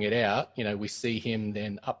throwing it out, we see him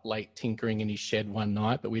then up late tinkering in his shed one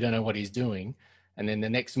night, but we don't know what he's doing. And then the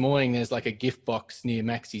next morning, there's like a gift box near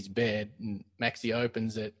Maxie's bed, and Maxie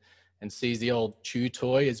opens it and sees the old chew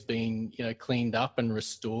toy as being, cleaned up and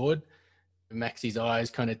restored. Maxie's eyes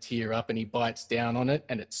kind of tear up and he bites down on it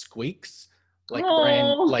and it squeaks like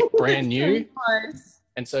brand new. Nice.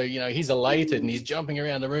 And so, he's elated and he's jumping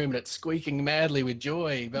around the room and it's squeaking madly with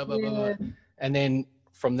joy, blah, blah, blah. And then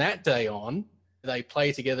from that day on, they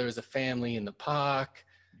play together as a family in the park,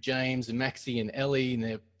 James and Maxie and Ellie, and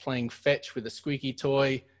they're playing fetch with a squeaky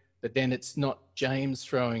toy. But then it's not James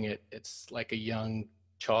throwing it. It's like a young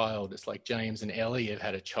child. It's like James and Ellie have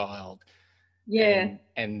had a child. Yeah.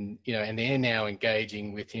 And you know, and they're now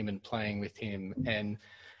engaging with him and playing with him. And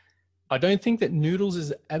I don't think that Noodles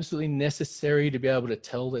is absolutely necessary to be able to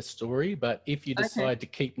tell their story, but if you decide to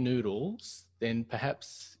keep Noodles, then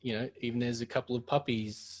perhaps, you know, even there's a couple of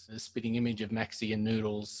puppies, a spitting image of Maxie and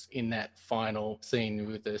Noodles in that final scene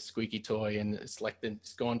with the squeaky toy, and it's like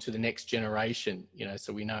it's gone to the next generation, you know,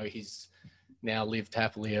 so we know he's now lived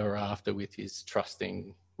happily ever after with his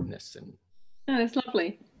trustingness. And Oh, that's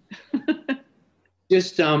lovely.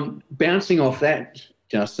 Just bouncing off that,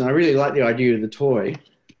 Justin, I really like the idea of the toy.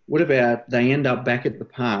 What about they end up back at the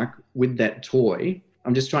park with that toy?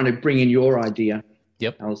 I'm just trying to bring in your idea,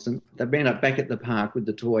 Alison. They end up back at the park with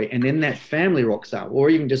the toy, and then that family rocks up, or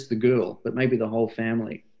even just the girl, but maybe the whole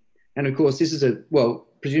family. And of course,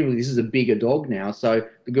 presumably this is a bigger dog now, so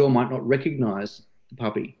the girl might not recognize the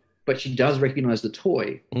puppy, but she does recognize the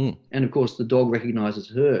toy. Mm. And of course, the dog recognizes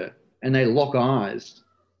her, and they lock eyes,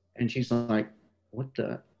 and she's like,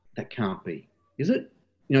 that can't be, is it?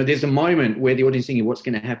 You know, there's a moment where the audience is thinking, what's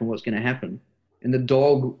going to happen? And the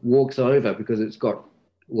dog walks over because it's got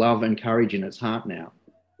love and courage in its heart now.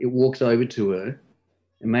 It walks over to her,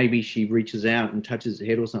 and maybe she reaches out and touches her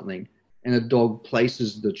head or something, and the dog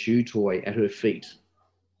places the chew toy at her feet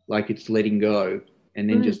like it's letting go, and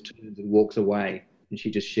then just turns and walks away, and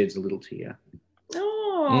she just sheds a little tear.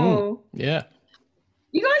 Oh. Yeah.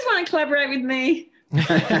 You guys want to collaborate with me?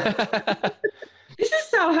 This is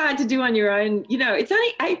so hard to do on your own. You know, it's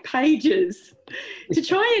only 8 pages. To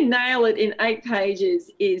try and nail it in 8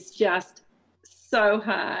 pages is just so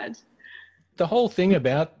hard. The whole thing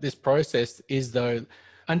about this process is, though,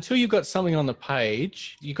 until you've got something on the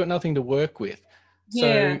page, you've got nothing to work with.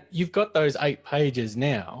 So you've got those 8 pages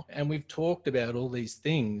now, and we've talked about all these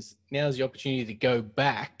things. Now's the opportunity to go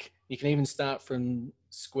back. You can even start from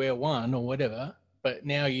square one or whatever, but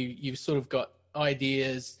now you've sort of got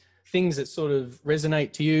ideas, things that sort of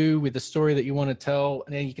resonate to you with the story that you want to tell,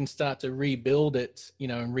 and then you can start to rebuild it, you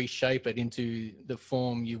know, and reshape it into the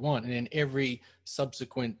form you want. And then every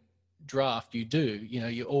subsequent draft you do, you know,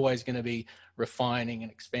 you're always going to be refining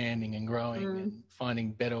and expanding and growing and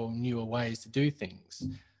finding better or newer ways to do things.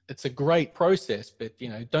 It's a great process, but, you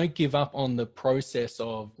know, don't give up on the process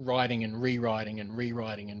of writing and rewriting and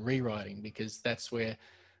rewriting and rewriting, because that's where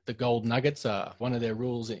the gold nuggets are. One of their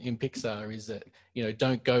rules in Pixar is that, you know,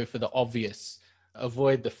 don't go for the obvious.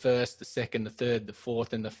 Avoid the first, the second, the third, the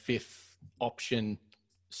fourth, and the fifth option.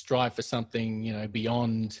 Strive for something, you know,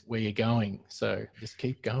 beyond where you're going. So just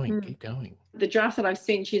keep going, keep going. The draft that I've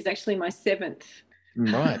sent you is actually my 7th.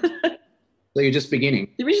 Right. So you're just beginning.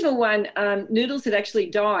 The original one, Noodles had actually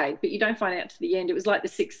died, but you don't find out to the end. It was like The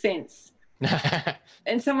Sixth Sense.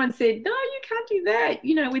 And someone said, no, you can't do that.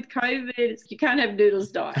 You know, with COVID, you can't have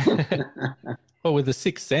Noodles die. Well, with The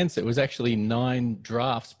Sixth Sense, it was actually 9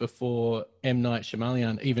 drafts before M. Night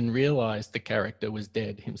Shyamalan even realised the character was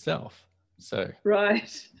dead himself. So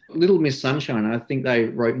Right. Little Miss Sunshine, I think they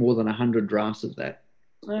wrote more than 100 drafts of that.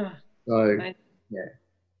 Oh, So, yeah.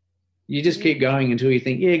 You just keep going until you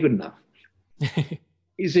think, yeah, good enough.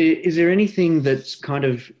 Is there anything that's kind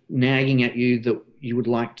of nagging at you that you would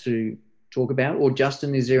like to talk about? Or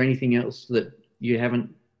Justin, is there anything else that you haven't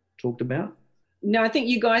talked about? No, I think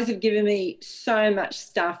you guys have given me so much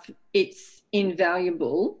stuff. It's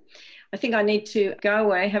invaluable. I think I need to go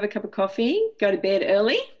away, have a cup of coffee, go to bed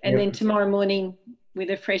early, and then tomorrow morning with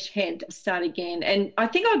a fresh head start again. And I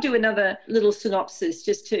think I'll do another little synopsis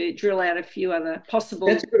just to drill out a few other possible.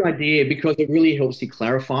 That's a good idea, because it really helps you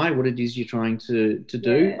clarify what it is you're trying to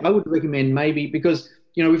do. Yeah. I would recommend maybe, because,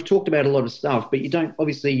 you know, we've talked about a lot of stuff, but you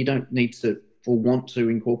don't need to or want to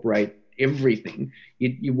incorporate everything.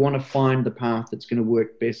 You want to find the path that's going to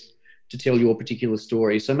work best to tell your particular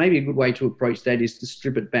story. So maybe a good way to approach that is to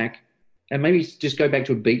strip it back and maybe just go back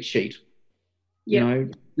to a beat sheet. You know,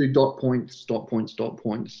 do dot points.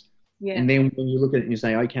 Yeah. And then when you look at it and you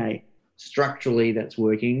say, okay, structurally that's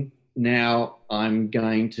working. Now I'm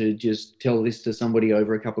going to just tell this to somebody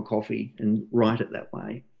over a cup of coffee and write it that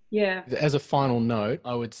way. Yeah. As a final note,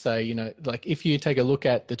 I would say, you know, like if you take a look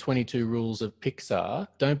at the 22 rules of Pixar,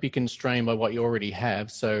 don't be constrained by what you already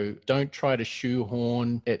have. So don't try to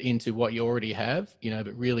shoehorn it into what you already have, you know,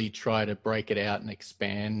 but really try to break it out and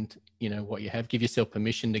expand, you know, what you have. Give yourself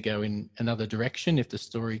permission to go in another direction if the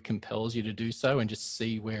story compels you to do so, and just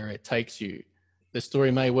see where it takes you. The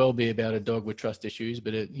story may well be about a dog with trust issues,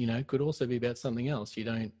 but it, you know, could also be about something else. You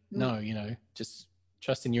don't know, you know, just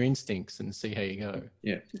trust in your instincts and see how you go.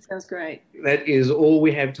 Yeah. That sounds great. That is all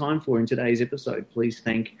we have time for in today's episode. Please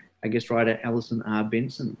thank our guest writer, Alison R.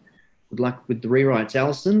 Benson. Good luck with the rewrites,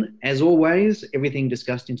 Alison. As always, everything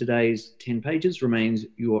discussed in today's 10 pages remains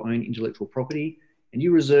your own intellectual property and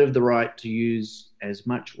you reserve the right to use as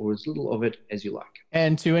much or as little of it as you like.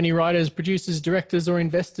 And to any writers, producers, directors, or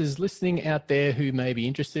investors listening out there who may be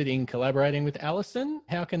interested in collaborating with Alison,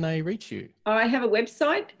 how can they reach you? I have a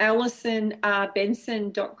website,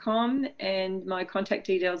 alisonbenson.com, and my contact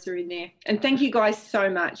details are in there. And thank you guys so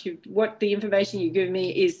much. The information you give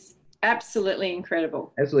me is absolutely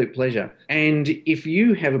incredible. Absolute pleasure. And if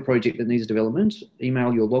you have a project that needs development,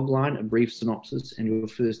 email your logline, a brief synopsis, and your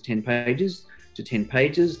first 10 pages to 10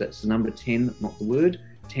 pages. That's the number 10, not the word.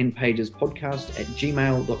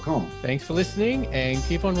 10pagespodcast@gmail.com. Thanks for listening and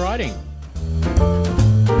keep on writing.